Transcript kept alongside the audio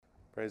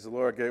Praise the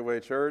Lord, Gateway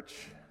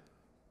Church.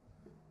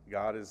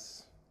 God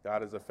is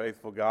a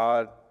faithful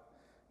God.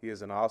 He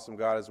is an awesome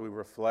God as we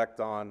reflect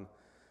on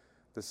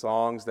the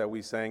songs that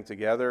we sang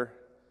together,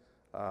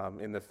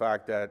 in the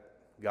fact that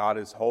God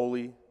is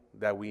holy,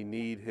 that we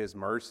need His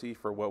mercy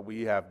for what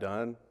we have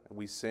done.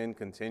 We sin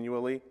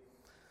continually,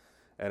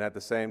 and at the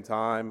same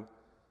time,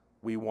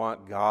 we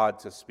want God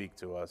to speak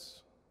to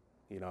us.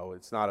 You know,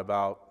 it's not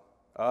about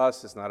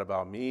us, it's not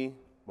about me,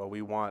 but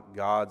we want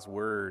God's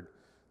word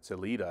to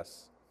lead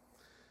us.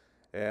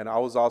 And I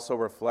was also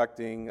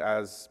reflecting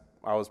as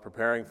I was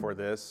preparing for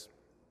this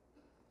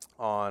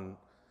on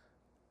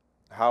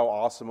how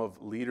awesome of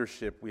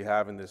leadership we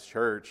have in this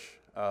church.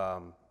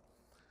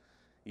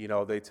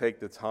 They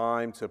take the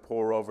time to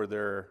pour over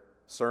their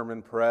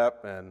sermon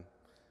prep, and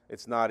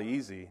it's not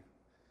easy.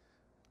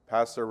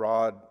 Pastor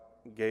Rod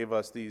gave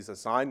us these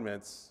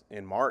assignments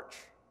in March,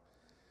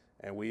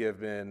 and we have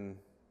been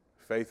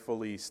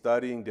faithfully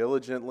studying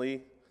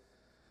diligently,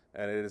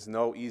 and it is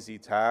no easy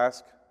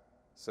task.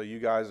 So you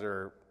guys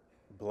are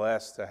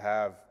blessed to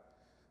have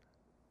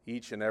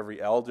each and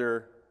every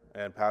elder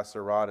and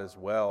Pastor Rod as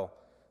well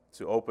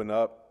to open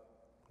up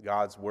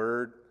God's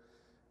word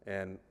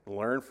and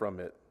learn from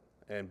it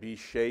and be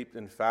shaped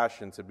and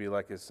fashioned to be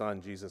like His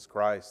Son, Jesus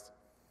Christ.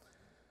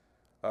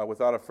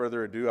 Without a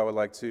further ado, I would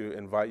like to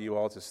invite you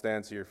all to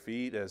stand to your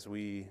feet as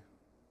we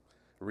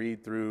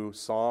read through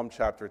Psalm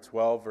chapter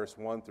 12, verse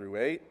 1 through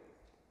 8.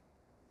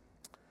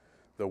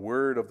 The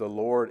word of the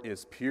Lord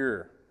is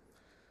pure.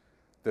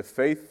 The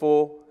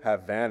faithful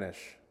have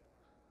vanished.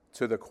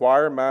 To the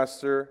choir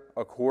master,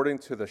 according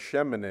to the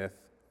Sheminith,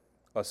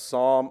 a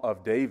psalm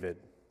of David.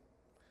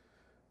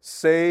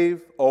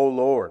 Save, O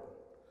Lord,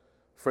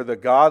 for the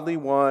godly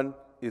one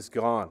is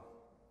gone.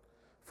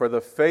 For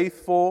the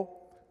faithful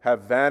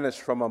have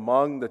vanished from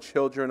among the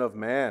children of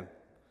man.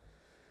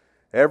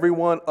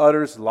 Everyone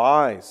utters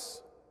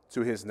lies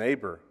to his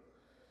neighbor.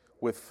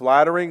 With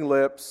flattering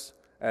lips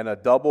and a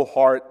double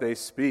heart they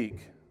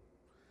speak.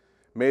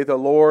 May the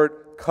Lord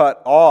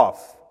cut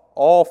off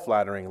all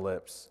flattering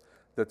lips,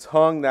 the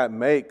tongue that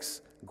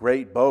makes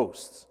great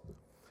boasts.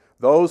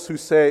 Those who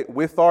say,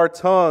 with our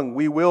tongue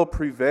we will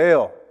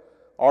prevail,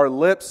 our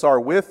lips are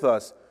with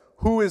us,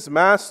 who is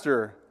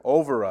master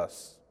over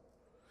us?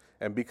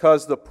 And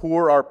because the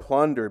poor are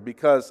plundered,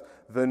 because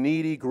the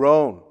needy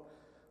groan,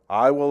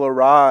 I will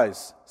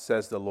arise,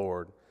 says the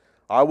Lord.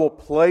 I will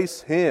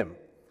place him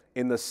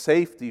in the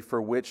safety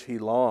for which he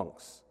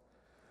longs.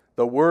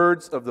 The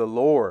words of the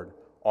Lord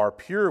are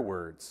pure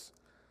words,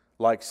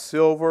 like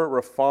silver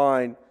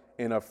refined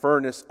in a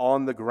furnace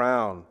on the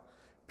ground,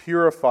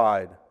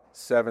 purified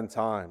 7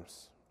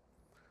 times.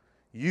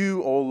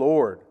 You, O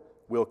Lord,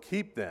 will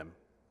keep them.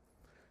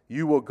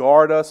 You will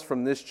guard us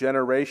from this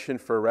generation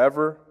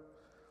forever.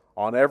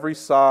 On every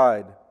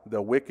side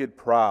the wicked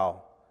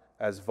prowl,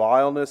 as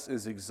vileness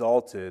is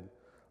exalted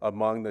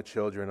among the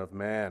children of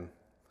man.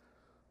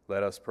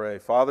 Let us pray.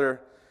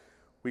 Father,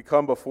 we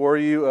come before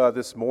you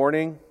this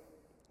morning,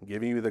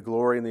 giving you the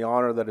glory and the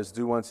honor that is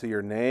due unto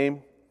your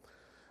name.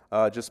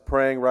 Just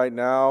praying right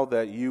now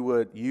that you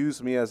would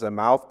use me as a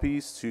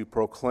mouthpiece to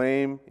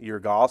proclaim your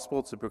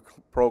gospel, to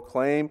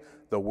proclaim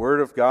the word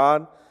of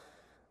God,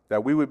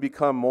 that we would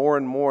become more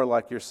and more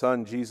like your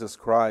Son, Jesus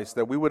Christ,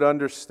 that we would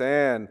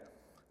understand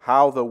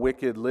how the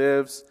wicked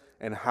lives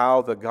and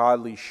how the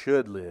godly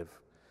should live,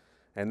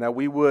 and that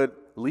we would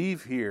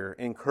leave here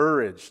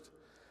encouraged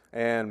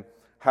and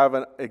have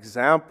an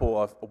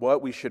example of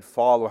what we should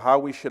follow, how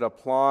we should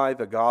apply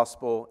the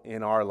gospel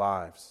in our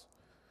lives.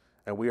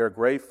 And we are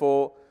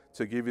grateful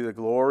to give you the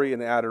glory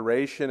and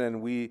adoration,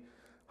 and we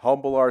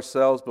humble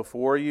ourselves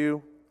before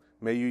you.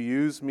 May you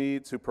use me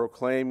to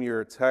proclaim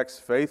your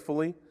text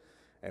faithfully,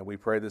 and we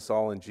pray this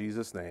all in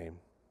Jesus' name.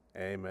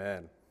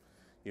 Amen.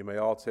 You may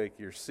all take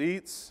your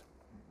seats.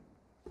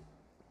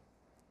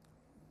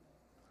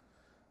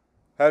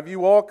 Have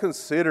you all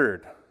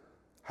considered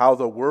how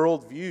the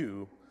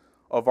worldview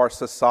of our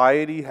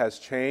society has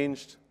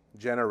changed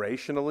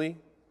generationally?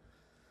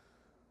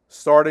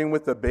 Starting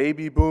with the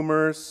baby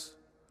boomers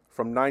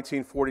from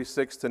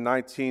 1946 to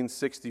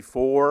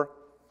 1964,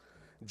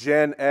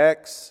 Gen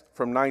X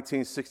from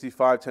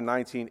 1965 to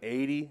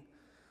 1980,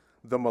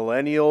 the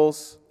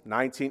millennials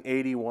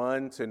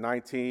 1981 to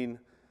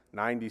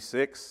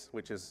 1996,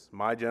 which is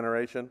my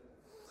generation,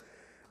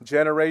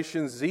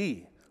 Generation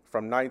Z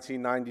from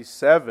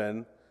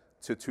 1997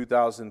 to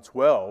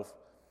 2012,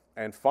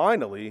 and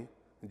finally,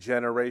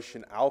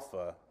 Generation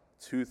Alpha,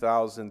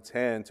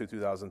 2010 to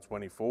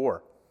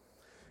 2024.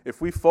 If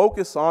we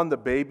focus on the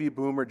baby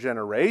boomer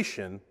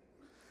generation,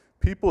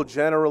 people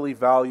generally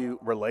value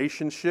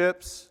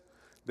relationships,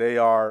 they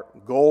are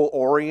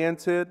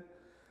goal-oriented,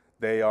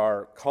 they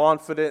are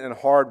confident and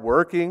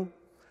hardworking,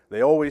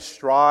 they always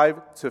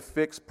strive to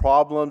fix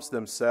problems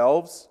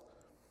themselves,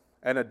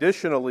 and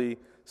additionally,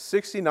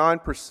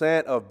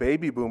 69% of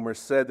baby boomers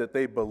said that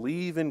they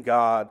believe in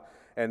God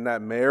and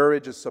that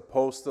marriage is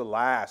supposed to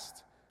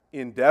last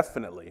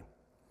indefinitely.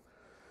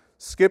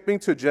 Skipping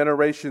to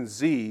Generation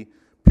Z,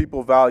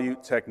 people value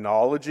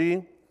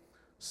technology,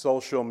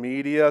 social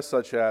media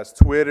such as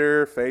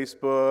Twitter,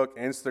 Facebook,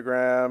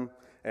 Instagram,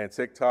 and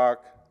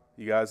TikTok.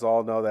 You guys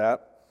all know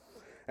that.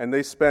 And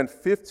they spend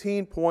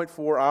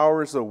 15.4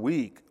 hours a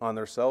week on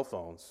their cell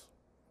phones.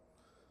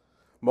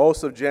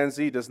 Most of Gen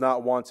Z does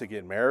not want to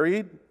get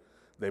married.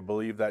 They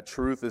believe that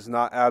truth is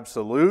not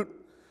absolute,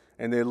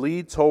 and they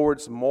lead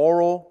towards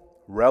moral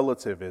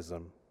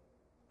relativism.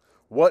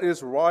 What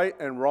is right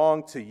and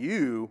wrong to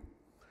you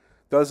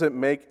doesn't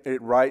make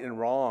it right and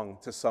wrong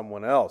to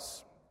someone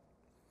else.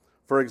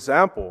 For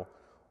example,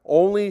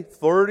 only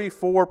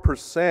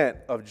 34%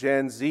 of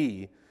Gen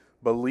Z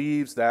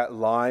believes that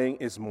lying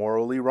is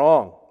morally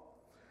wrong,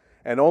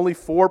 and only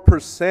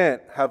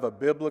 4% have a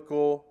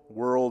biblical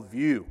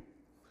worldview.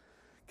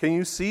 Can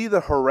you see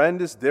the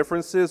horrendous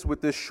differences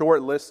with this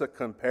short list of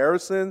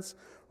comparisons,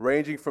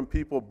 ranging from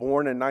people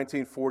born in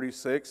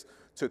 1946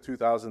 to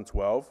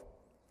 2012?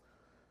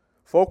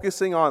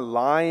 Focusing on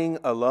lying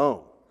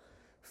alone,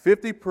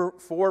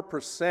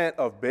 54%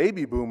 of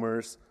baby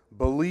boomers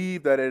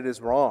believe that it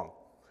is wrong,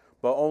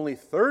 but only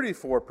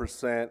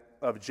 34%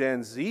 of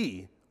Gen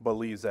Z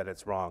believes that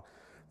it's wrong.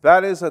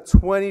 That is a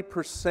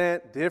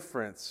 20%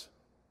 difference,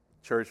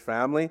 church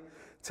family.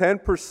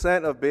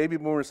 10% of baby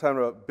boomers have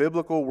a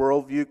biblical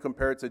worldview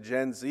compared to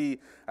Gen Z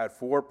at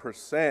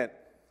 4%,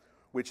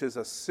 which is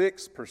a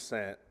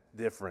 6%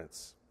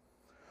 difference.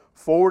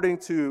 Forwarding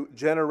to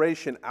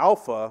Generation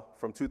Alpha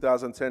from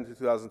 2010 to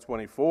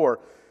 2024,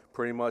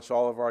 pretty much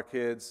all of our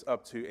kids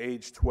up to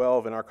age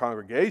 12 in our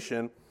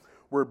congregation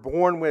were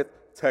born with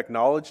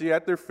technology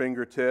at their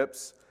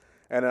fingertips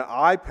and an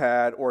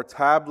iPad or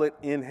tablet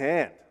in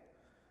hand.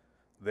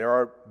 There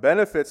are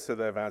benefits to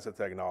the advance of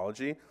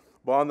technology,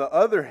 but on the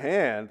other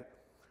hand,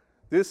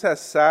 this has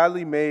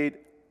sadly made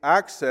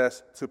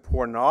access to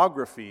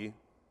pornography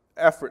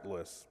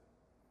effortless.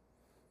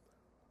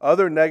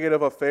 Other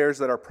negative affairs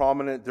that are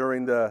prominent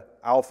during the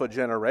Alpha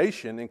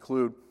generation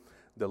include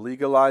the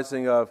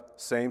legalizing of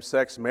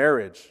same-sex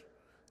marriage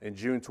in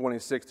June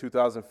 26,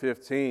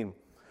 2015,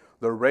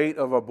 the rate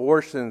of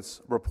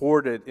abortions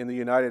reported in the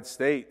United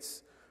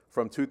States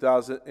in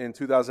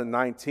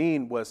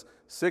 2019 was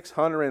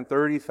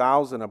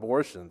 630,000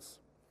 abortions.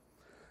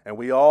 And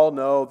we all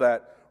know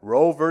that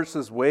Roe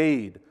versus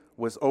Wade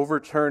was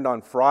overturned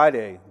on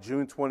Friday,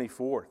 June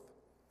 24th.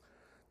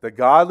 The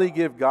godly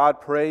give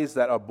God praise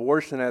that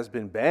abortion has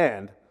been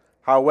banned.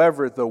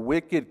 However, the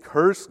wicked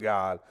curse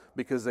God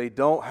because they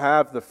don't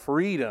have the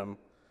freedom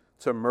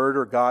to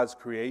murder God's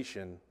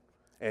creation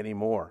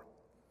anymore.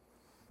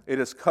 It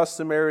is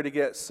customary to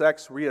get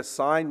sex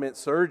reassignment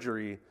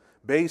surgery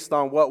based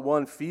on what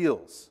one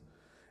feels.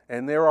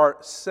 And there are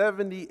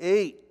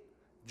 78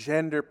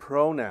 gender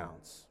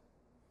pronouns.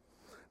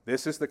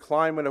 This is the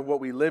climate of what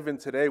we live in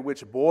today,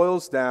 which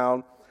boils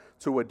down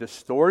to a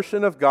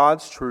distortion of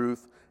God's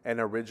truth and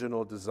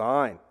original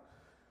design.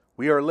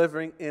 We are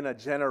living in a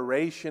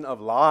generation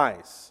of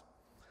lies.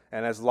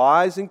 And as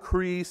lies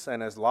increase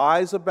and as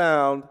lies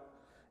abound,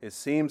 it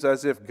seems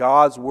as if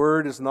God's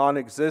word is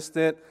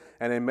non-existent,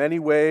 and in many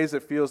ways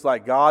it feels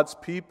like God's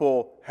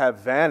people have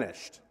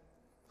vanished.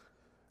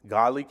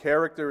 Godly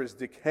character is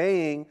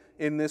decaying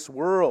in this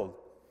world,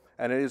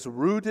 and it is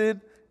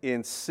rooted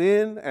in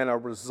sin and a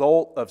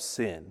result of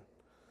sin.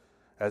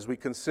 As we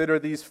consider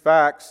these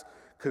facts,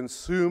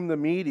 consume the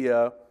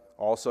media,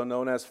 also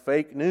known as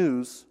fake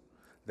news,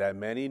 that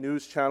many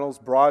news channels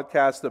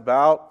broadcast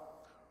about,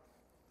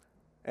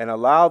 and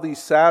allow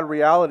these sad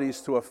realities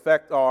to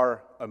affect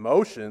our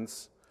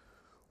emotions,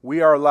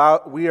 we are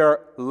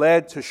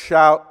led to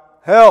shout,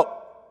 "Help!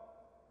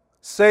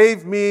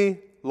 Save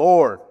me,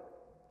 Lord!"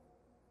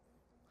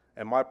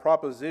 And my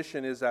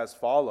proposition is as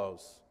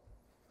follows.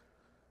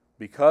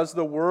 Because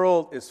the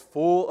world is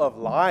full of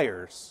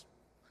liars,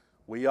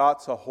 we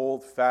ought to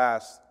hold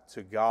fast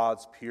to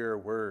God's pure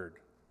word.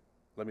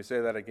 Let me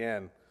say that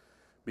again.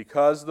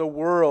 Because the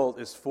world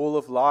is full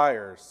of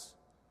liars,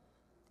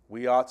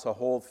 we ought to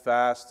hold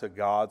fast to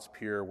God's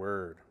pure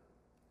word.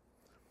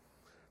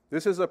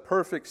 This is a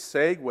perfect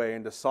segue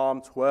into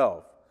Psalm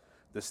 12.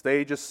 The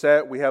stage is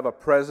set. We have a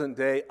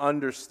present-day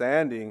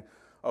understanding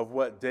of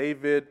what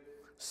David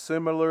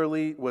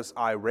similarly was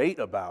irate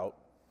about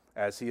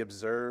as he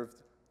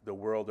observed the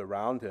world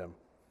around him.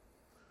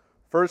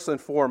 First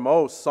and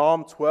foremost,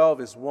 Psalm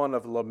 12 is one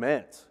of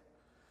lament.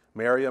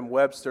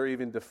 Merriam-Webster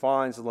even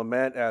defines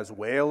lament as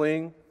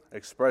wailing,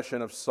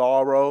 expression of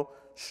sorrow,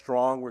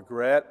 strong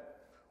regret,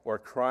 or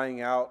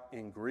crying out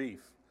in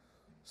grief.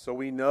 So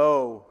we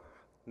know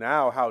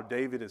now how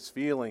David is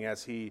feeling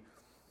as he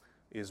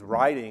is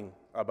writing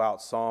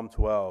about Psalm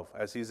 12,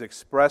 as he's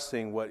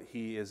expressing what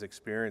he is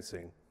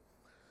experiencing.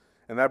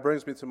 And that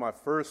brings me to my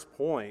first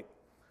point,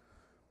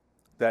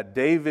 that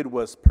David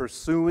was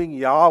pursuing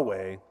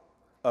Yahweh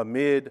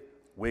amid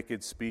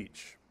wicked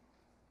speech.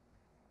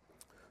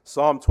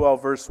 Psalm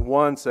 12 verse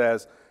 1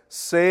 says,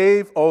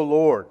 "Save, O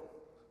Lord,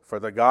 for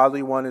the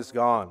godly one is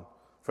gone,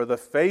 for the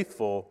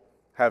faithful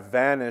have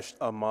vanished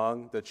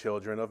among the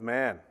children of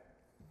man."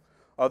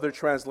 Other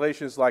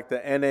translations like the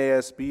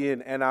NASB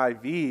and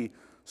NIV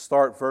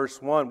start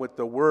verse 1 with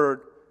the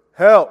word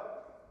help.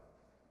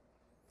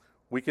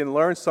 We can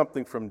learn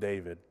something from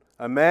David,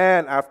 a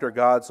man after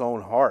God's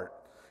own heart,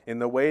 in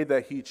the way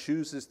that he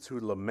chooses to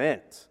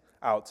lament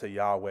out to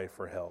Yahweh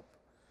for help.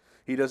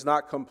 He does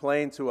not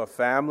complain to a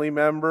family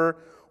member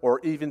or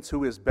even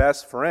to his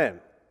best friend,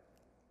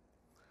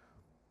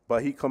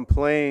 but he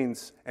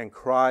complains and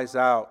cries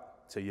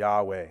out to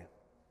Yahweh.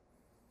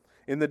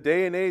 In the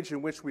day and age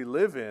in which we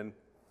live in,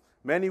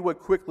 many would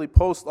quickly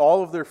post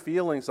all of their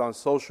feelings on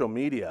social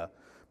media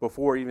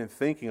before even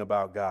thinking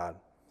about God.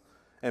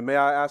 And may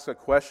I ask a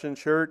question,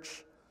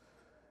 church?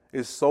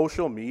 Is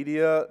social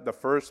media the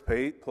first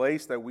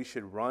place that we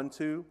should run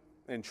to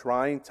in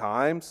trying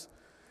times?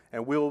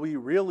 And will we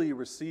really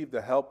receive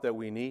the help that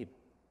we need?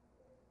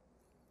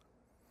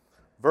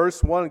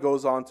 Verse 1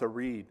 goes on to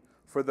read,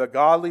 "For the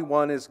godly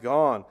one is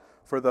gone,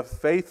 for the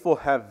faithful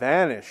have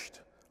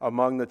vanished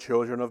among the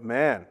children of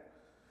man."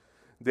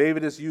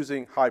 David is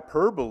using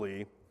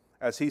hyperbole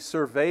as he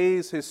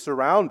surveys his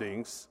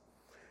surroundings.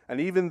 And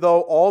even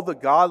though all the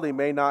godly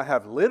may not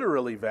have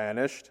literally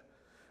vanished,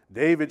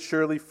 David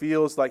surely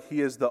feels like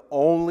he is the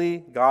only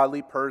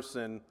godly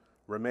person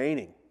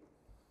remaining.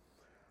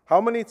 How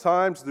many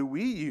times do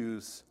we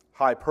use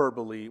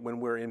hyperbole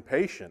when we're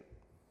impatient?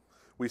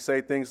 We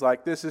say things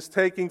like, "This is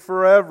taking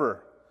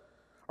forever."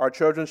 Our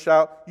children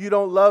shout, "You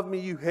don't love me,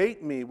 you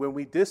hate me," when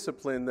we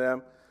discipline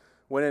them,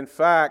 when in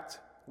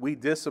fact we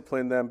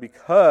discipline them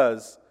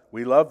because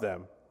we love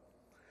them.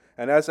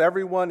 And as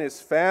everyone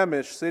is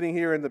famished sitting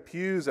here in the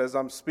pews as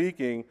I'm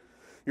speaking,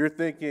 you're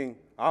thinking,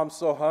 "I'm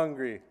so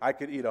hungry, I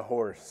could eat a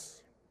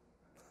horse."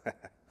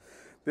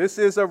 This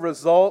is a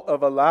result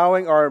of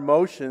allowing our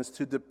emotions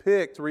to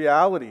depict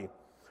reality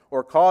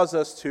or cause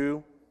us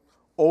to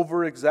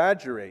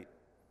over-exaggerate.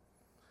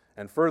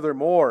 And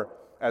furthermore,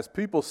 as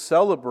people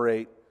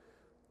celebrate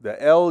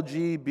the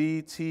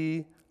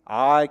LGBTIQA+,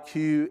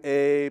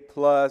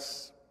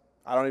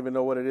 I don't even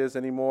know what it is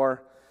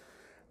anymore,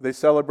 they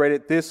celebrate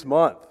it this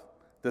month.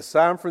 The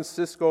San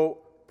Francisco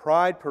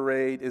Pride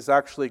Parade is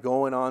actually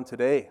going on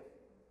today.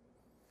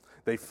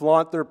 They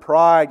flaunt their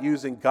pride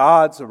using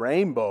God's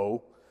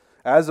rainbow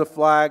as a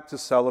flag to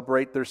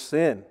celebrate their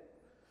sin.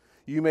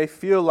 You may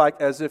feel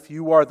like as if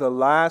you are the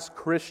last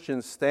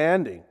Christian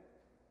standing.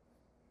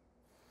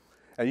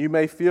 And you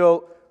may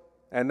feel,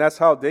 and that's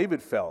how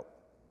David felt.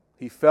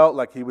 He felt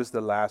like he was the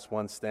last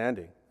one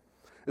standing.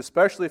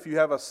 Especially if you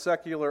have a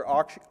secular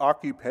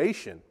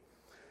occupation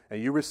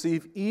and you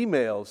receive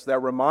emails that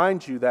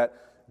remind you that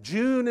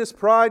June is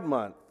Pride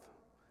Month.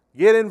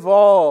 Get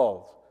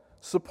involved.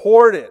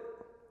 Support it.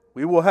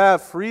 We will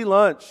have free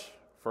lunch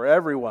for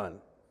everyone,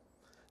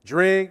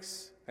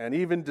 drinks, and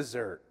even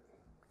dessert.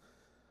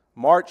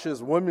 March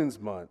is Women's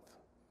Month.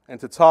 And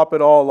to top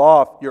it all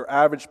off, your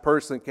average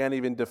person can't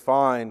even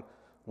define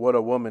what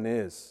a woman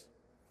is.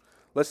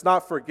 Let's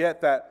not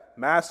forget that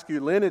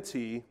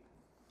masculinity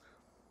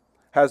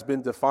has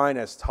been defined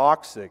as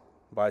toxic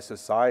by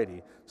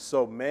society.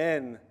 So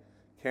men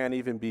can't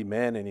even be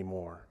men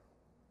anymore.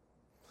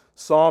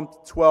 Psalm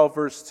 12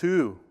 verse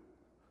 2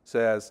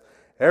 says,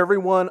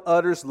 "Everyone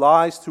utters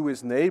lies to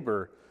his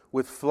neighbor.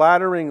 With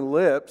flattering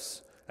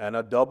lips and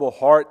a double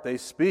heart they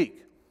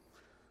speak."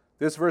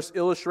 This verse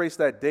illustrates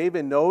that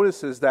David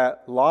notices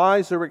that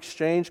lies are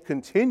exchanged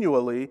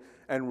continually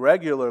and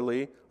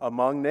regularly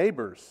among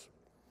neighbors.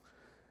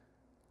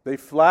 They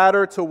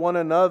flatter to one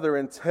another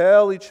and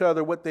tell each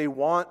other what they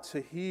want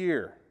to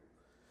hear.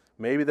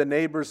 Maybe the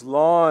neighbor's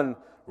lawn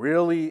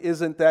really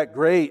isn't that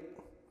great,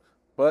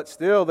 but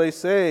still they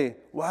say,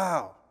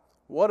 "Wow,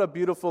 what a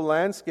beautiful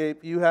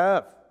landscape you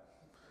have."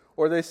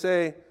 Or they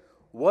say,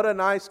 "What a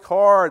nice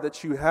car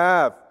that you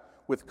have,"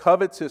 with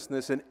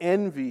covetousness and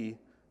envy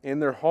in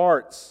their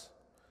hearts.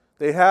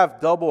 They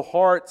have double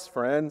hearts,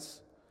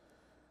 friends.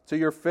 To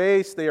your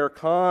face they are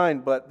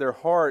kind, but their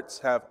hearts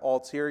have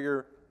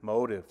ulterior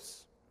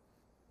motives.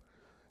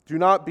 Do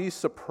not be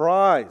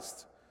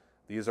surprised.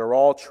 These are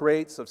all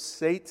traits of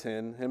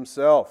Satan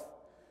himself.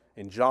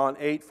 In John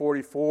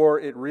 8:44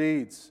 it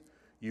reads,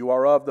 "You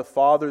are of the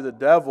father the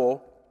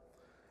devil,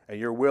 and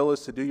your will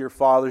is to do your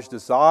father's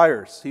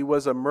desires. He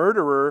was a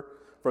murderer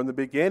from the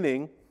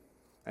beginning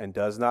and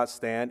does not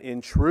stand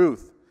in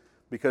truth,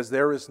 because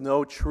there is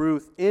no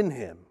truth in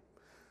him.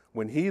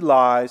 When he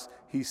lies,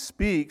 he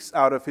speaks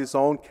out of his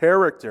own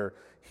character.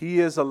 He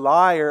is a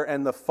liar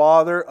and the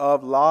father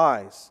of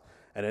lies."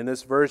 And in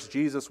this verse,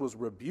 Jesus was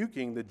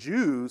rebuking the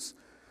Jews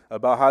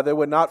about how they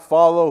would not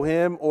follow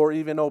him or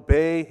even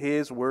obey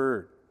his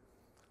word.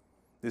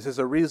 This is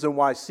a reason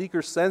why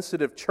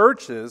seeker-sensitive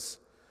churches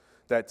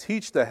that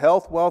teach the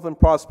health, wealth, and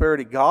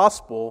prosperity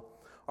gospel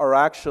are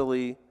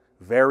actually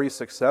very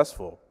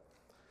successful.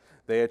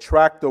 They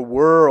attract the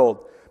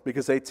world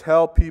because they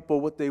tell people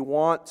what they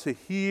want to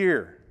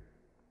hear.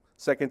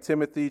 2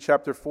 Timothy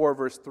chapter 4,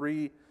 verse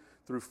 3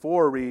 through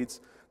 4 reads,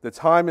 "The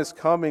time is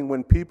coming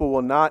when people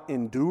will not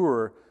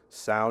endure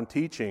sound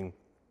teaching,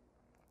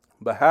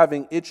 but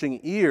having itching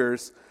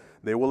ears,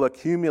 they will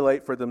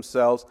accumulate for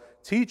themselves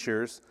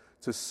teachers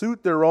to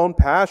suit their own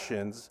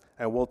passions,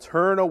 and will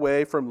turn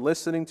away from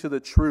listening to the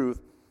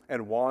truth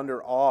and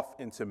wander off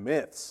into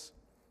myths."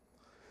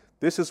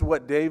 This is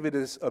what David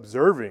is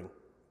observing.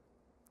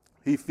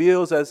 He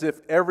feels as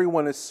if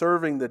everyone is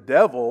serving the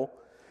devil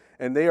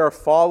and they are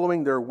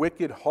following their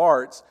wicked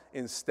hearts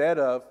instead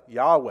of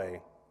Yahweh.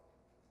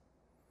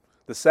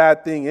 The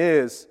sad thing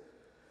is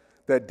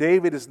that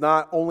David is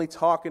not only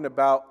talking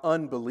about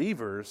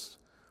unbelievers,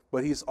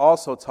 but he's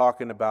also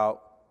talking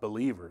about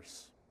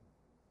believers.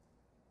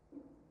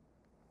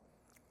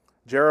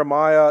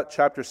 Jeremiah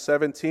chapter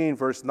 17,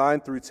 verse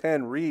 9 through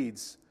 10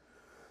 reads,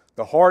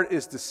 "The heart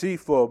is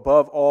deceitful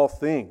above all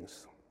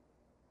things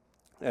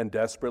and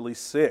desperately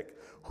sick.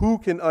 Who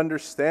can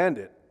understand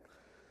it?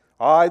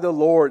 I, the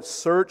Lord,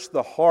 search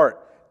the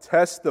heart,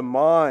 test the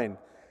mind,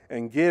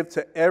 and give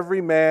to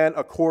every man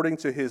according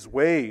to his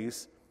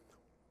ways,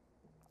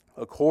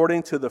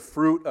 according to the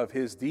fruit of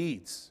his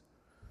deeds."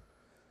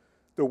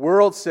 The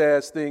world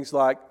says things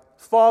like,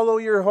 follow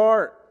your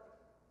heart.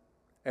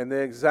 And the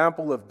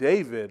example of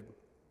David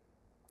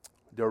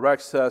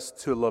directs us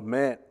to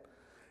lament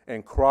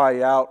and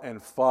cry out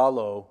and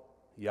follow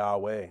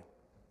Yahweh.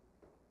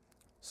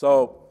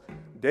 So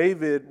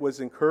David was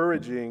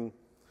encouraging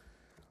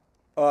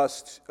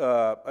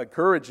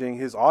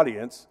his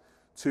audience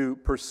to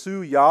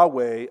pursue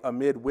Yahweh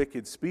amid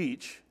wicked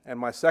speech. And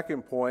my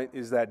second point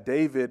is that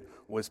David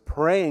was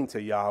praying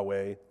to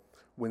Yahweh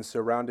when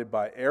surrounded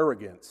by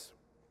arrogance.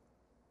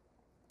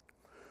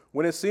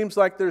 When it seems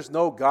like there's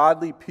no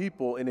godly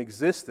people in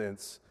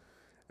existence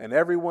and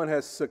everyone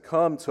has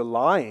succumbed to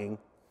lying,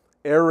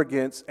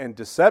 arrogance, and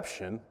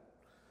deception,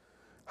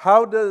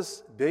 how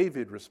does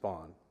David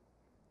respond?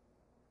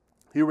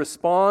 He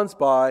responds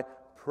by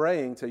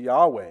praying to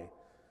Yahweh.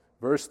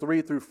 Verse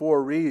 3 through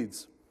 4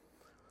 reads,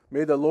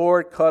 "May the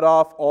Lord cut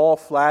off all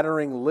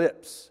flattering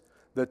lips,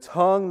 the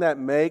tongue that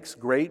makes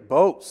great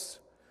boasts,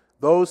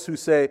 those who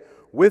say,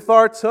 'With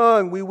our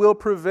tongue we will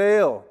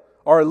prevail.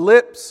 Our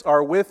lips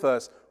are with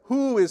us.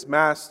 Who is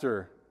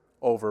master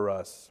over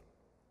us?'"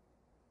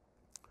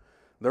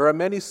 There are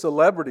many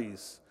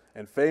celebrities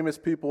and famous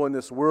people in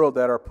this world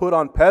that are put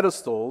on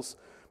pedestals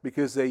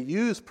because they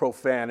use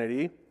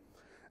profanity,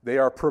 they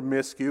are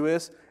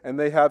promiscuous, and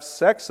they have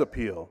sex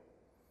appeal.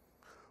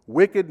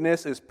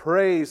 Wickedness is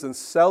praised and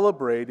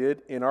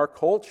celebrated in our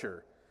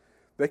culture.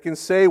 They can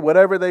say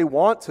whatever they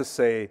want to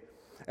say,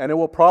 and it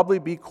will probably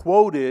be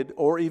quoted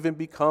or even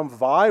become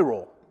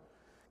viral.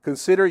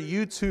 Consider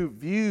YouTube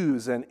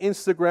views and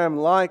Instagram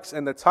likes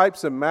and the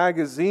types of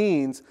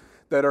magazines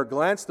that are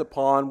glanced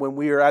upon when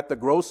we are at the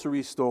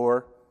grocery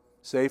store,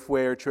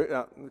 Safeway or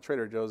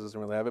Trader Joe's doesn't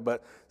really have it,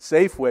 but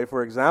Safeway,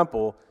 for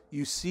example,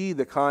 you see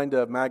the kind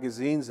of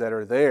magazines that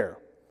are there.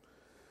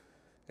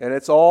 And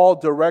it's all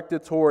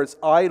directed towards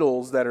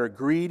idols that are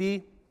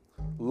greedy,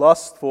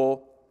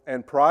 lustful,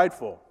 and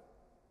prideful.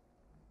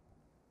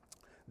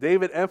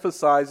 David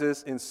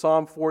emphasizes in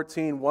Psalm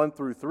 14, 1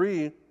 through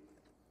 3,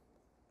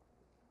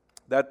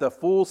 that the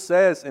fool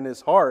says in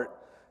his heart,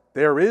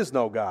 "There is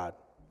no God.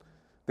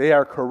 They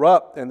are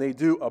corrupt and they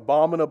do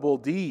abominable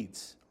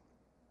deeds.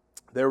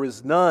 There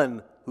is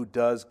none who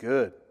does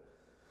good."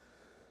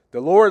 The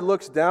Lord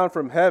looks down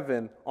from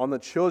heaven on the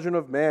children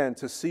of man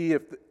to see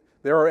if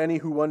there are any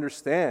who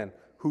understand,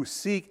 who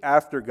seek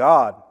after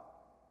God.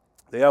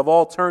 They have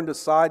all turned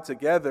aside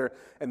together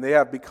and they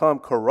have become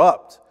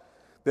corrupt.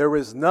 There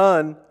is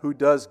none who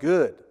does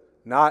good,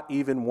 not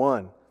even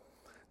one.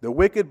 The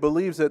wicked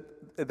believes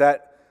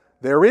that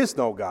there is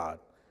no God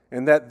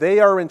and that they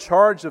are in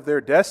charge of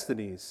their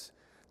destinies.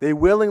 They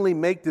willingly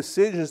make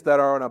decisions that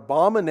are an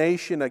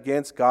abomination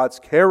against God's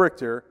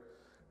character.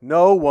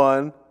 No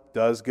one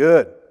does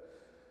good.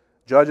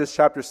 Judges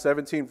chapter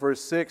 17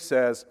 verse 6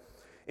 says,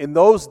 "In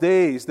those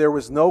days there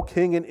was no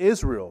king in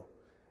Israel.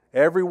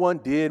 Everyone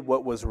did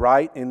what was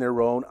right in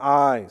their own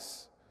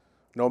eyes."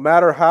 No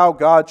matter how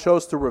God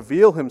chose to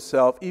reveal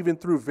himself, even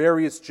through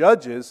various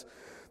judges,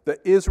 the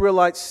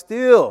Israelites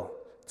still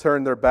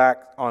turned their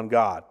back on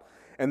God.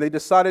 And they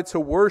decided to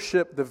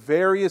worship the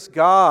various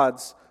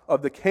gods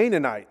of the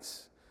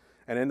Canaanites.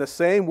 And in the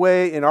same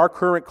way, in our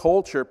current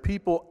culture,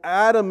 people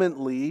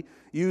adamantly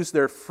use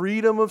their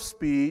freedom of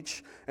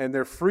speech and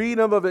their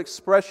freedom of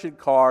expression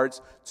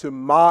cards to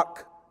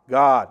mock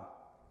God.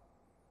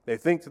 They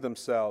think to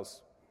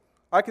themselves,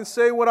 "I can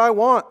say what I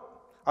want.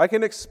 I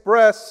can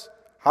express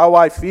how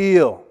I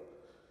feel.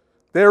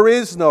 There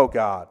is no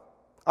God.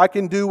 I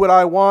can do what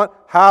I want,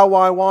 how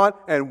I want,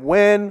 and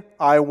when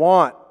I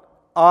want.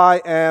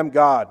 I am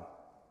God."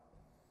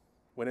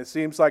 When it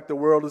seems like the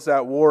world is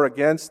at war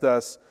against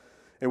us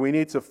and we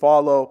need to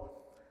follow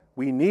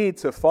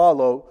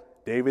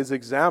David's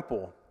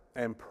example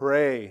and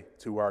pray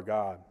to our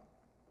God.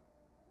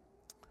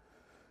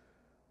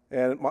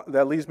 And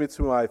that leads me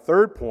to my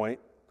third point,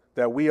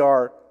 that we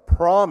are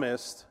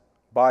promised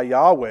by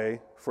Yahweh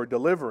for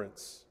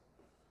deliverance.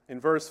 In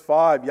verse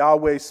 5,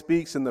 Yahweh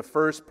speaks in the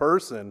first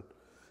person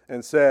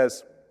and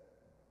says,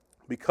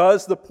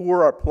 "Because the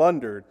poor are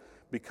plundered,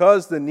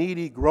 because the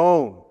needy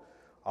groan,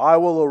 I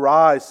will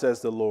arise,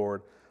 says the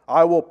Lord.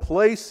 I will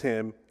place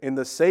him in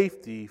the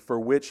safety for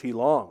which he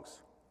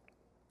longs."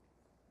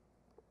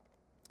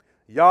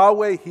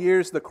 Yahweh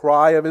hears the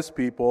cry of his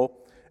people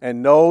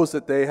and knows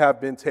that they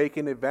have been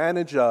taken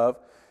advantage of,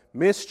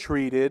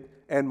 mistreated,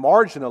 and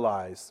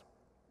marginalized.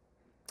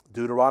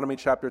 Deuteronomy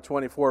chapter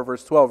 24,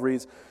 verse 12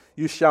 reads,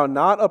 "You shall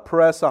not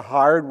oppress a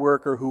hired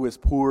worker who is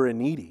poor and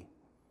needy,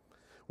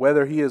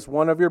 whether he is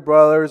one of your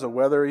brothers or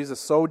whether he's a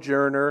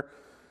sojourner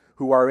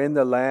who are in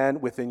the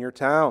land within your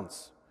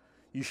towns.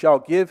 You shall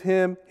give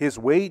him his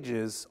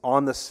wages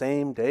on the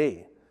same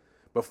day,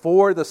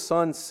 before the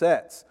sun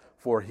sets,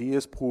 for he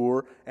is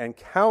poor and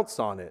counts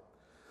on it,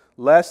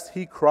 lest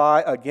he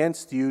cry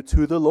against you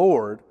to the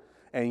Lord,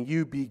 and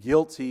you be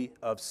guilty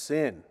of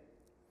sin."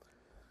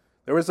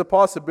 There is a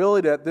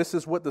possibility that this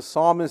is what the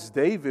psalmist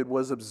David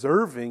was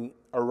observing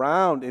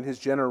around in his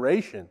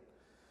generation.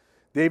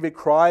 David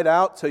cried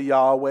out to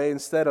Yahweh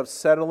instead of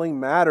settling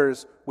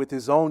matters with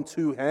his own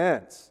two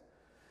hands.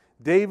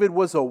 David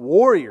was a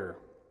warrior.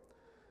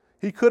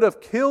 He could have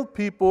killed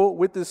people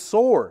with his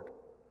sword.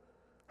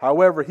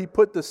 However, he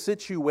put the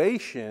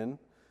situation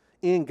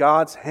in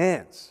God's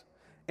hands,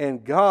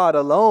 and God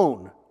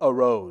alone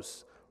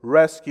arose,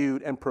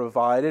 rescued, and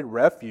provided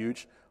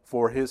refuge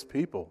for his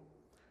people.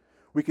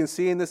 We can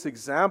see in this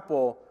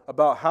example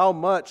about how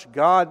much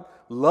God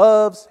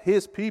loves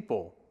his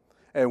people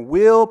and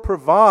will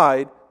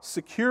provide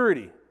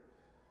security.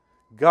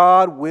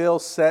 God will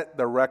set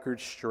the record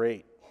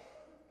straight.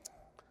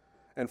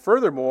 And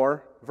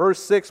furthermore,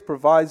 verse 6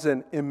 provides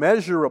an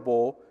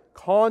immeasurable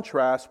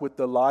contrast with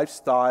the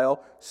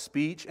lifestyle,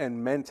 speech,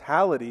 and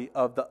mentality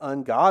of the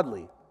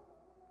ungodly.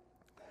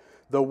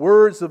 The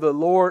words of the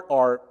Lord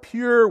are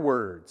pure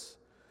words,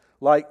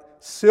 like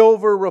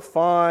silver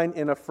refined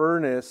in a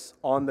furnace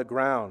on the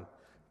ground,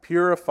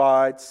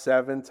 purified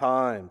 7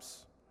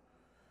 times.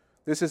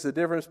 This is the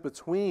difference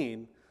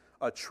between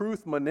a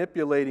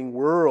truth-manipulating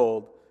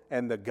world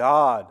and the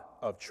God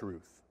of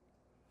truth.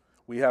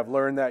 We have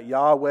learned that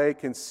Yahweh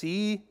can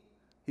see,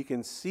 He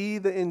can see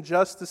the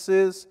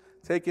injustices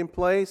taking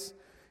place.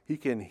 He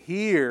can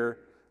hear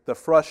the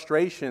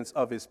frustrations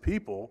of His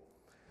people,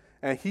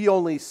 and He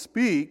only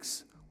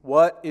speaks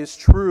what is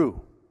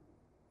true.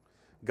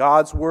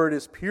 God's word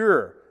is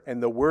pure,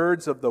 and the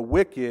words of the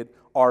wicked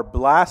are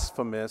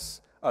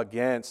blasphemous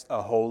against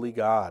a holy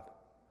God.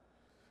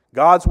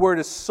 God's word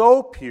is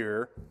so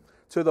pure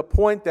to the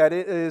point that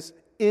it is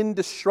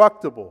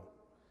indestructible.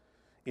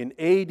 In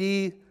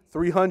AD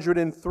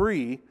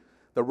 303,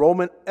 the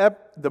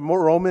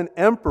Roman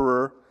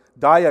Emperor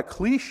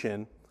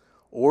Diocletian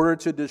ordered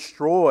to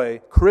destroy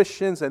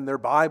Christians and their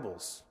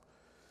Bibles.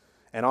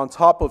 And on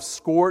top of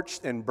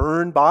scorched and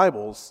burned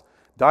Bibles,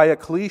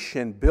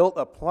 Diocletian built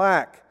a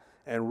plaque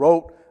and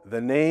wrote,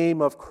 "The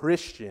name of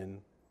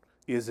Christian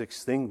is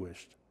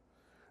extinguished."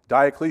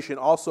 Diocletian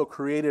also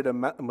created a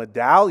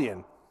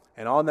medallion,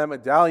 and on that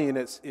medallion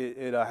it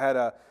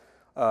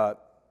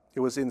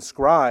was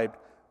inscribed,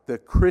 "The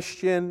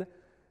Christian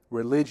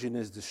religion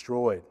is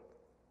destroyed,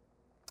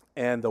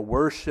 and the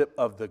worship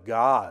of the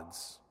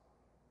gods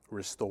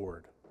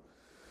restored."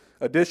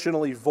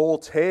 Additionally,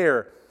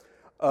 Voltaire,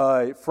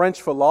 a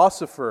French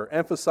philosopher,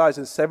 emphasized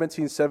in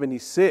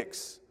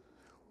 1776,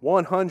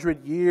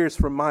 100 years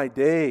from my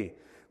day,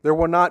 there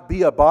will not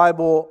be a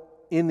Bible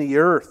in the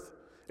earth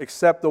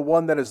except the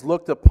one that is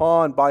looked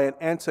upon by an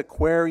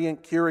antiquarian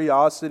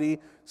curiosity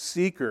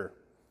seeker.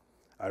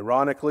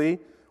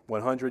 Ironically,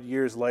 100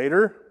 years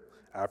later,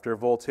 after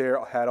Voltaire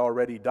had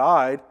already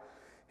died,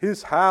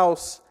 his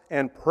house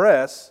and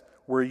press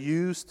were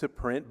used to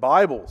print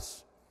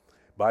Bibles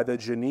by the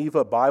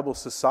Geneva Bible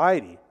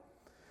Society.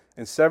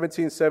 In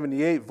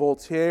 1778,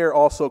 Voltaire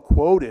also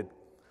quoted,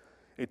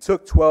 "It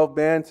took 12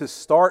 men to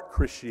start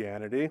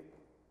Christianity,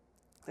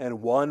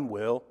 and one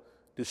will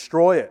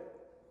destroy it."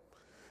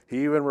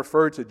 He even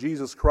referred to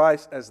Jesus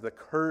Christ as the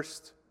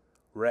cursed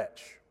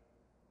wretch.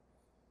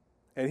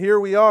 And here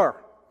we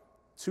are,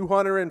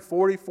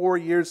 244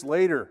 years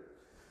later,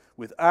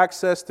 with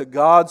access to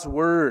God's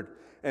Word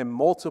and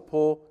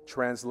multiple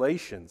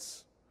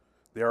translations.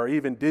 There are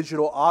even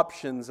digital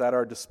options at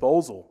our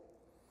disposal.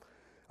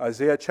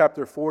 Isaiah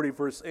chapter 40,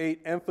 verse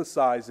 8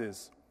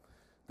 emphasizes,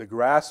 "The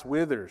grass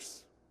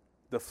withers,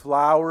 the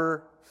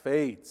flower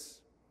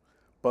fades,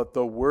 but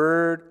the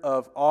word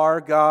of our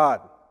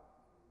God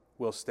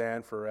will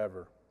stand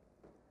forever."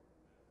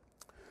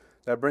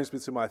 That brings me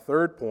to my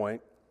third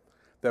point,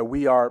 that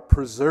we are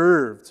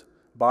preserved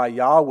by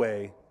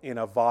Yahweh in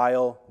a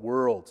vile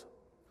world.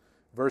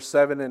 Verse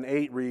 7 and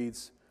 8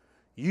 reads,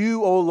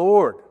 "You, O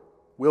Lord,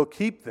 will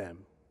keep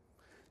them.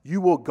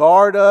 You will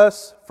guard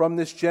us from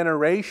this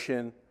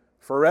generation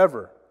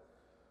forever.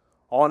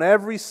 On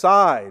every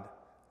side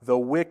the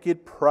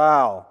wicked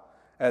prowl,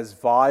 as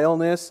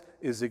vileness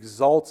is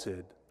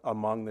exalted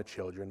among the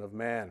children of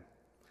man."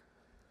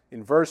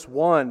 In verse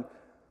 1,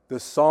 the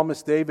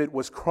psalmist David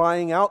was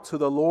crying out to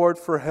the Lord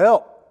for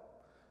help.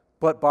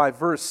 But by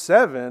verse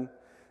 7,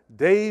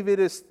 David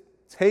is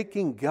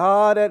taking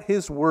God at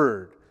His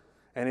word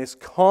and is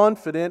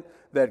confident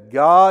that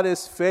God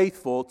is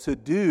faithful to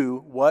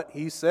do what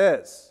He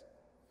says.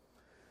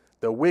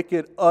 The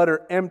wicked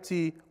utter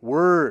empty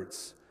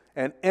words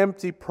and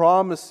empty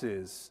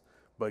promises,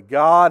 but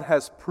God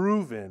has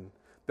proven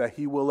that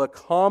he will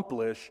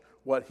accomplish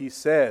what he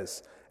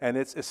says, and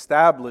it's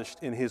established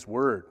in his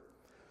word.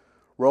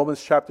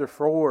 Romans chapter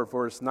 4,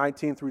 verse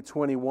 19 through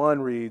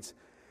 21 reads,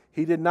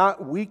 "He did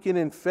not weaken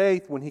in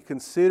faith when he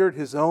considered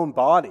his own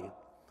body,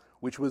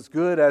 which was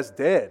good as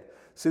dead,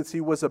 since he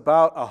was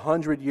about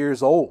 100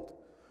 years old,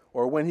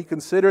 or when he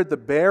considered the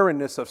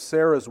barrenness of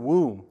Sarah's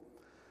womb.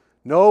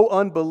 No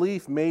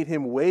unbelief made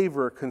him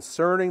waver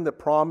concerning the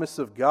promise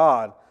of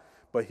God,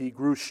 but he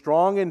grew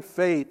strong in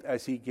faith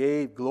as he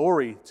gave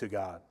glory to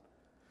God,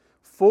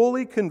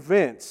 fully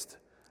convinced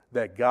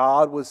that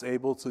God was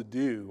able to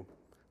do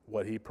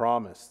what he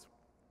promised."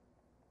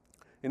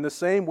 In the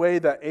same way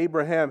that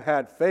Abraham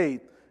had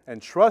faith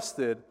and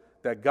trusted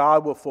that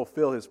God will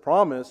fulfill his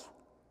promise,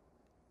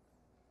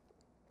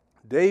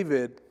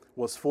 David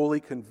was fully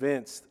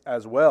convinced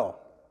as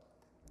well.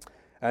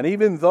 And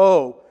even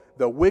though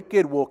the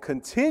wicked will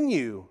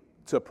continue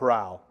to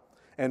prowl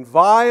and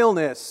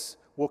vileness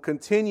will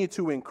continue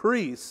to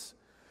increase,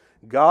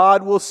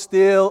 God will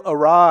still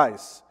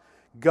arise.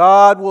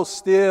 God will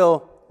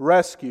still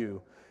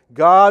rescue.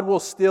 God will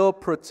still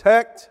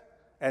protect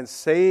and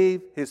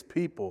save his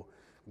people.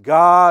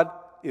 God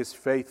is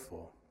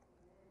faithful.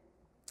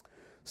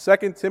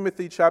 2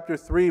 Timothy chapter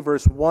 3,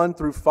 verse 1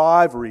 through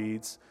 5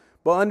 reads,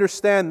 "But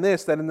understand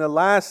this, that in the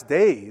last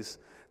days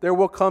there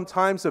will come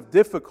times of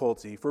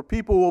difficulty, for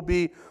people will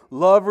be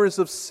lovers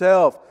of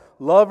self,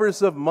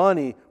 lovers of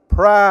money,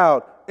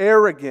 proud,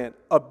 arrogant,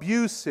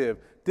 abusive,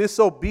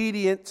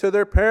 disobedient to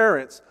their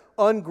parents,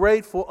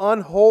 ungrateful,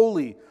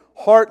 unholy,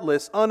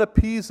 heartless,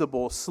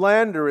 unappeasable,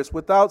 slanderous,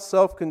 without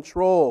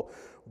self-control,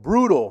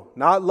 brutal,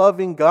 not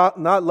loving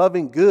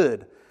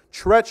good,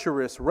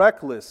 treacherous,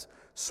 reckless,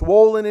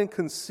 swollen in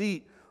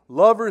conceit,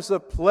 lovers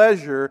of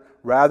pleasure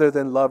rather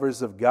than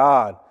lovers of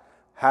God,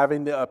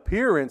 having the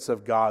appearance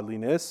of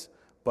godliness,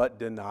 but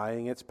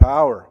denying its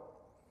power."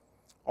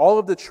 All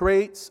of the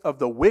traits of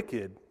the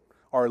wicked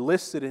are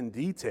listed in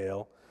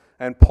detail,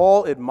 and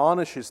Paul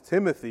admonishes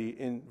Timothy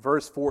in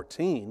verse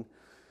 14,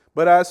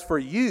 "But as for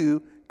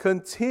you,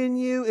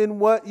 continue in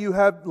what you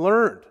have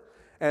learned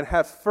and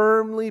have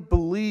firmly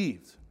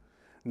believed,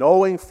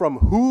 knowing from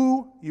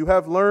who you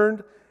have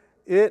learned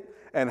it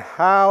and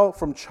how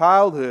from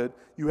childhood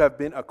you have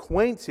been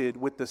acquainted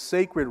with the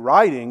sacred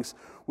writings,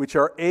 which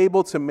are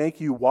able to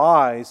make you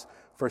wise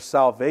for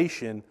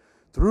salvation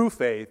through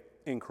faith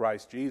in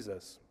Christ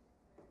Jesus."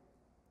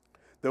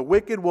 The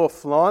wicked will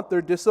flaunt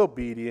their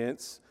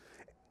disobedience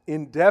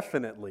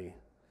indefinitely,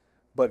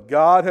 but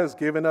God has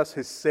given us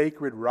his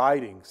sacred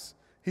writings.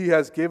 He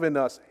has given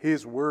us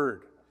his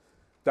word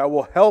that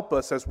will help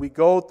us as we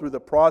go through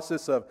the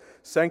process of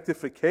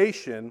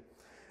sanctification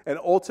and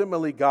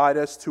ultimately guide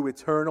us to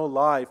eternal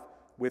life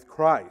with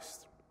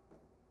Christ.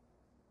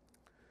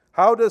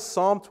 How does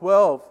Psalm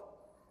 12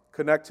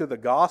 connect to the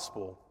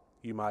gospel,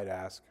 you might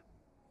ask?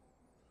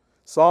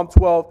 Psalm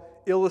 12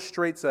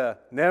 illustrates a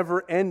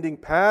never-ending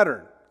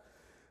pattern.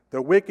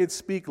 The wicked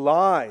speak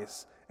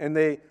lies, and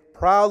they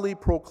proudly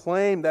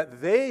proclaim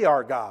that they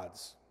are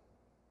gods.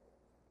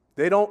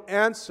 They don't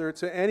answer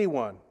to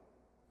anyone.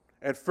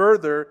 And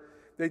further,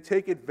 they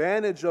take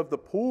advantage of the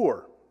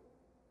poor.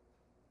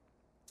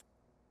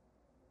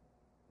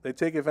 They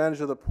take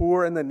advantage of the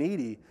poor and the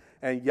needy.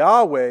 And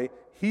Yahweh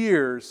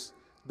hears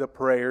the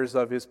prayers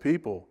of his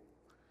people.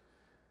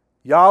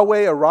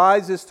 Yahweh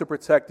arises to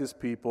protect his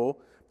people,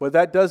 but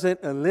that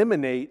doesn't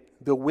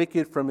eliminate the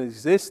wicked from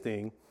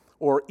existing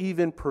or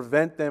even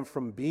prevent them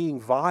from being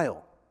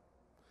vile.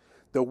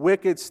 The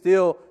wicked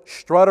still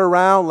strut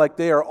around like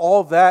they are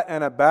all that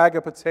and a bag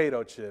of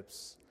potato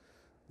chips.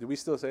 Do we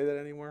still say that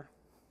anymore?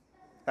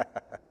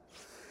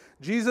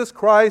 Jesus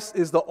Christ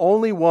is the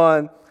only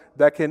one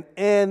that can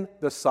end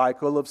the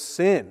cycle of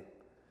sin.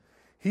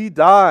 He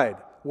died,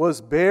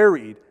 was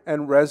buried,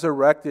 and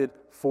resurrected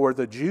for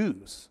the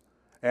Jews,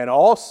 and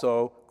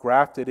also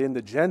grafted in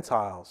the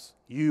Gentiles,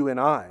 you and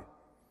I.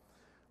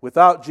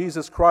 Without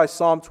Jesus Christ,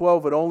 Psalm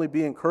 12 would only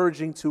be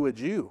encouraging to a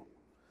Jew.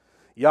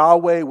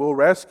 Yahweh will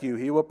rescue,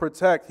 he will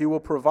protect, he will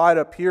provide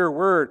a pure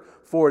word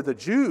for the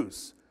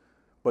Jews.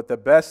 But the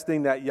best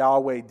thing that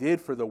Yahweh did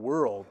for the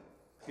world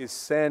is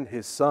send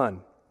his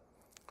Son.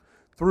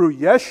 Through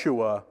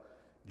Yeshua,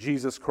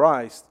 Jesus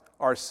Christ,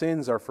 our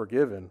sins are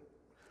forgiven.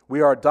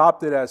 We are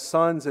adopted as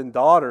sons and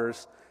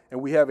daughters,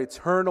 and we have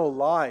eternal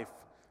life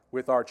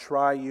with our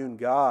triune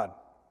God.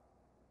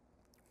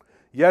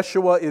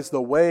 Yeshua is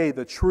the way,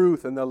 the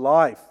truth, and the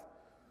life,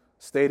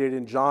 stated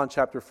in John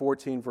chapter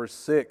 14, verse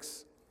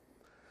 6.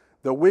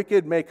 The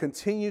wicked may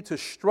continue to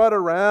strut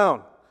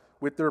around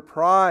with their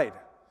pride,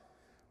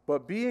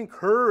 but be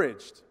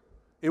encouraged.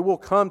 It will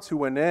come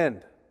to an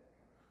end.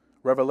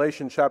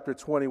 Revelation chapter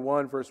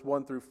 21, verse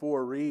 1 through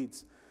 4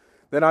 reads,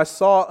 "Then I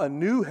saw a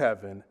new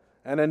heaven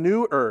and a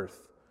new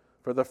earth,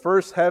 for the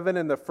first heaven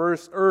and the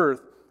first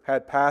earth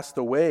had passed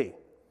away,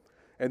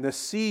 and the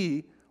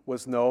sea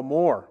was no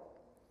more.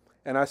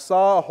 And I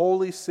saw a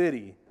holy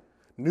city,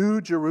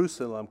 New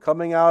Jerusalem,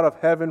 coming out of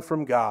heaven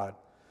from God,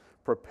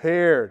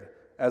 prepared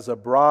as a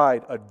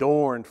bride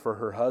adorned for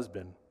her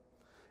husband.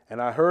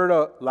 And I heard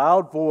a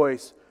loud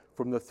voice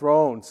from the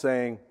throne,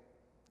 saying,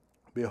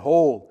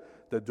 "Behold,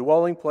 the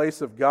dwelling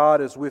place of God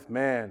is with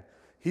man.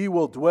 He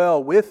will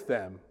dwell with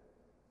them,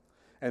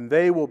 and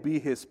they will be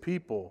his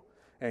people,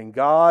 and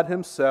God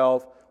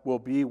himself will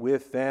be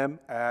with them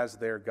as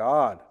their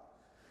God."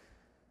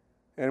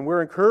 And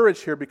we're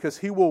encouraged here because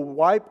he will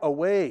wipe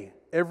away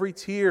every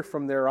tear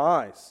from their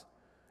eyes,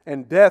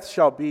 and death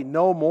shall be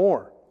no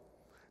more.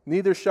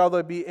 Neither shall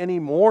there be any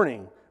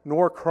mourning,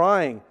 nor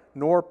crying,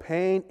 nor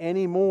pain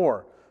any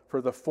more, for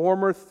the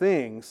former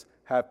things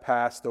have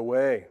passed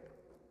away.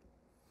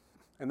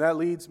 And that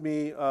leads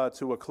me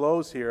to a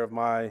close here of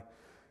my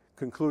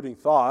concluding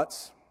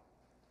thoughts.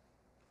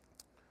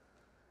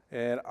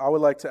 And I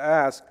would like to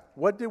ask,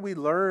 what did we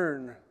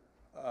learn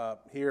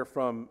here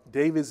from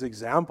David's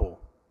example?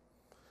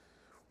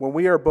 When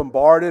we are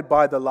bombarded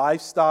by the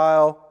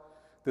lifestyle,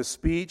 the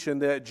speech,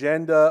 and the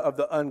agenda of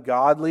the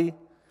ungodly,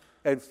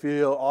 and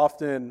feel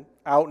often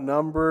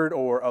outnumbered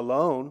or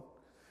alone,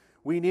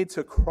 we need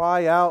to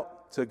cry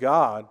out to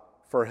God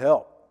for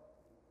help.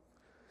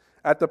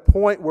 At the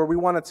point where we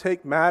want to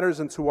take matters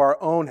into our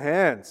own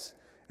hands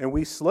and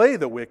we slay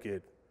the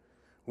wicked,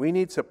 we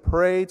need to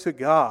pray to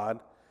God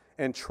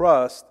and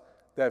trust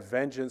that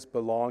vengeance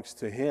belongs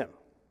to him.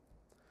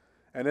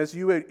 And as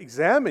you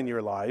examine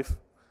your life,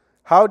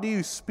 how do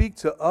you speak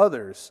to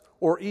others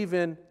or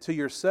even to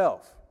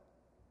yourself?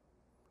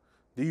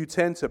 Do you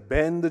tend to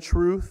bend the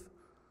truth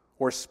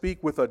or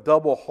speak with a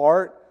double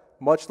heart,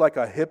 much like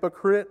a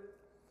hypocrite?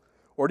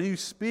 Or do you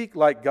speak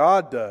like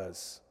God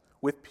does,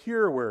 with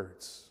pure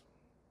words,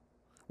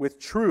 with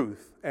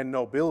truth and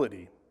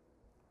nobility?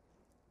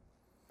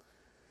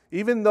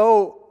 Even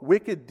though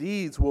wicked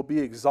deeds will be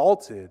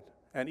exalted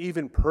and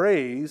even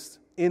praised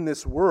in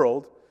this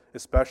world,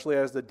 especially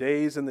as the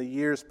days and the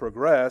years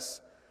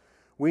progress,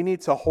 we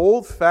need to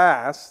hold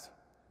fast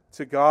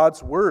to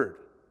God's word,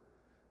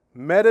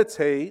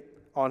 meditate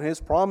on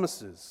his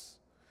promises,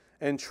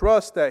 and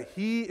trust that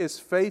he is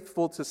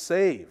faithful to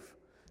save,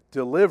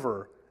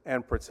 deliver,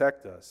 and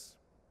protect us.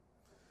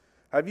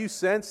 Have you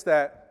sensed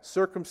that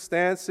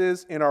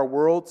circumstances in our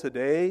world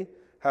today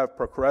have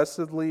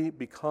progressively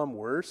become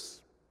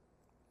worse?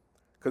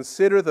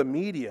 Consider the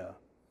media.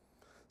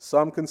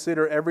 Some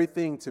consider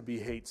everything to be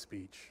hate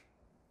speech.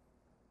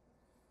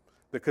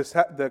 The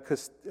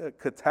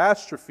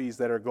catastrophes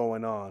that are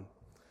going on,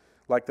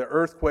 like the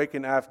earthquake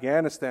in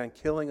Afghanistan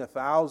killing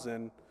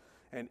 1,000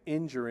 and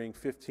injuring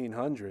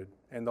 1,500,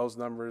 and those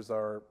numbers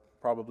are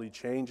probably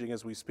changing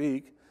as we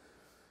speak.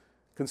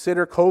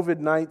 Consider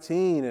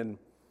COVID-19 and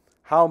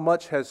how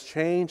much has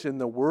changed in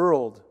the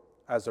world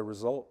as a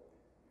result.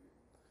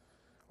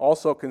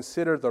 Also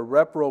consider the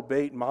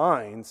reprobate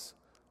minds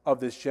of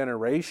this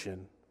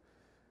generation.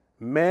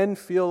 Men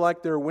feel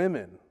like they're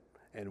women,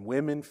 and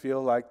women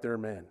feel like they're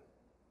men.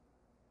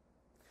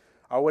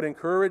 I would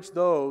encourage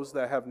those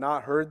that have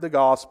not heard the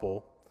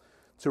gospel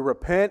to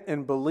repent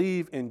and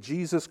believe in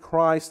Jesus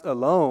Christ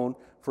alone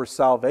for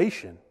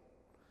salvation,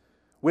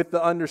 with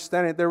the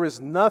understanding there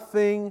is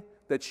nothing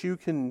that you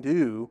can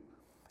do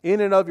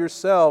in and of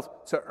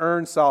yourself to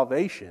earn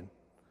salvation.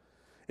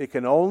 It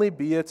can only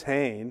be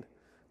attained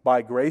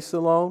by grace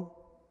alone,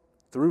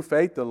 through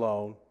faith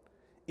alone,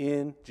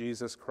 in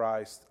Jesus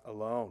Christ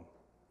alone.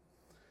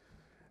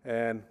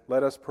 And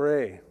let us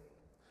pray.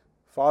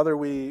 Father,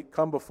 we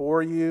come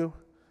before you,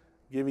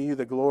 giving you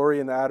the glory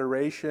and the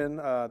adoration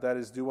that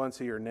is due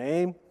unto your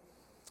name.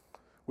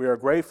 We are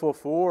grateful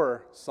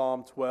for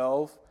Psalm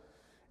 12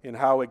 in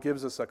how it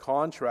gives us a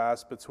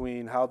contrast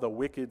between how the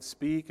wicked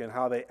speak and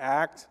how they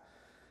act,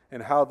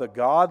 and how the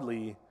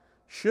godly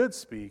should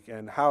speak,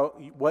 and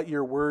what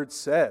your word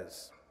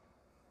says.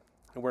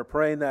 And we're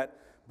praying that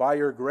by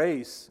your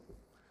grace,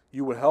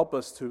 you would help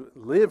us to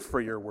live for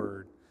your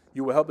word.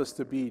 You will help us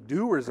to be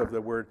doers of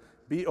the word,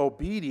 be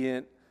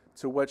obedient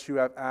to what you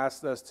have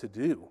asked us to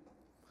do.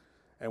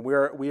 And we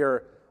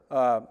are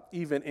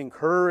even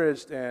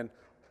encouraged and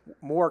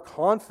more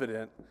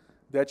confident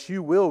that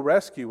you will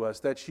rescue us,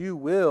 that you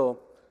will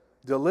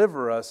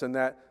deliver us, and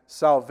that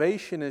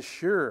salvation is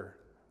sure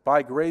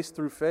by grace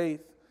through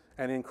faith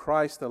and in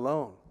Christ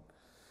alone.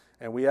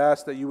 And we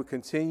ask that you would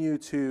continue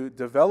to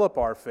develop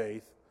our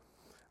faith,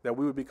 that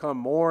we would become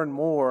more and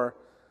more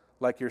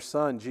like your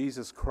Son,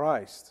 Jesus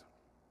Christ.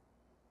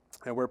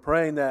 And we're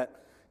praying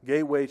that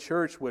Gateway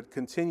Church would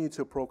continue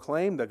to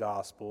proclaim the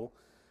gospel,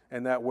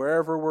 and that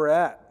wherever we're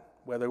at,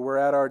 whether we're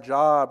at our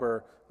job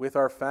or with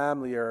our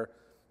family or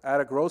at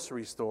a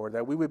grocery store,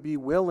 that we would be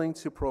willing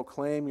to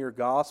proclaim your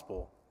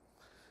gospel,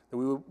 that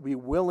we would be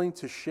willing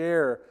to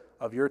share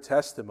of your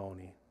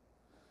testimony.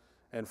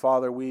 And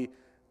Father, we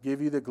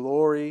give you the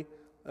glory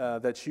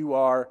that you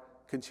are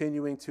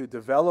continuing to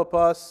develop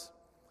us,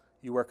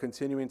 you are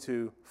continuing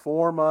to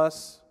form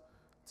us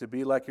to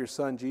be like your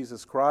Son,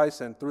 Jesus Christ,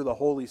 and through the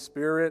Holy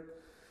Spirit,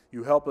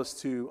 you help us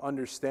to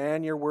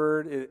understand your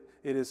word. It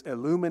is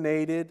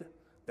illuminated,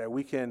 that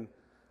we can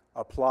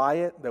apply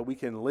it, that we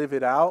can live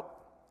it out.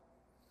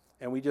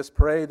 And we just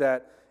pray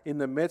that in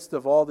the midst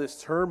of all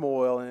this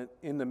turmoil and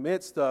in the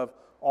midst of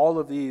all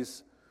of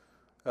these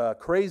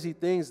crazy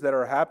things that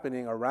are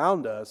happening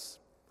around us,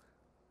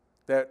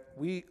 that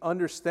we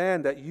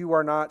understand that you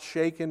are not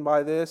shaken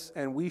by this,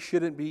 and we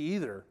shouldn't be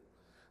either.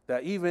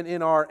 That even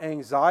in our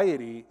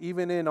anxiety,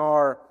 even in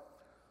our,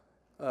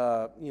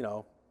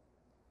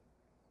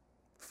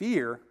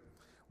 fear,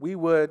 we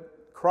would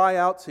cry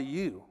out to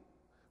you.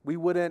 We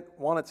wouldn't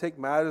want to take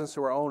matters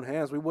into our own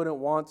hands. We wouldn't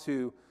want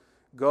to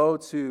go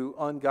to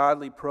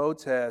ungodly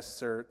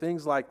protests or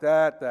things like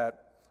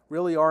that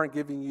really aren't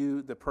giving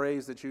you the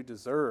praise that you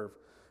deserve,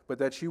 but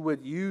that you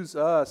would use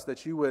us,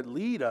 that you would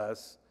lead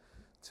us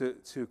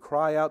to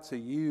cry out to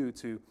you,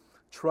 to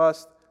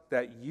trust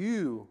that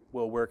you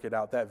will work it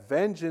out, that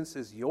vengeance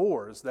is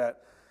yours,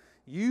 that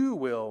you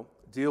will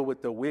deal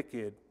with the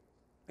wicked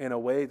in a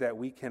way that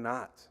we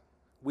cannot.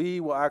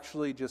 We will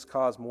actually just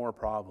cause more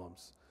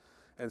problems.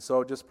 And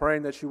so just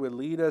praying that you would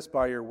lead us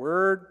by your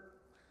word,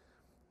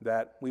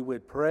 that we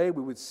would pray,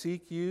 we would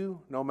seek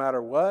you no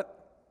matter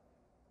what.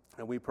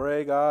 And we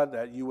pray, God,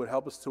 that you would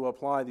help us to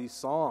apply these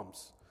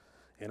Psalms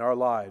in our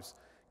lives,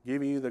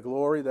 giving you the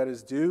glory that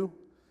is due.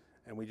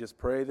 And we just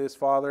pray this,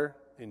 Father,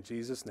 in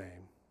Jesus'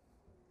 name.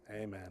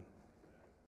 Amen.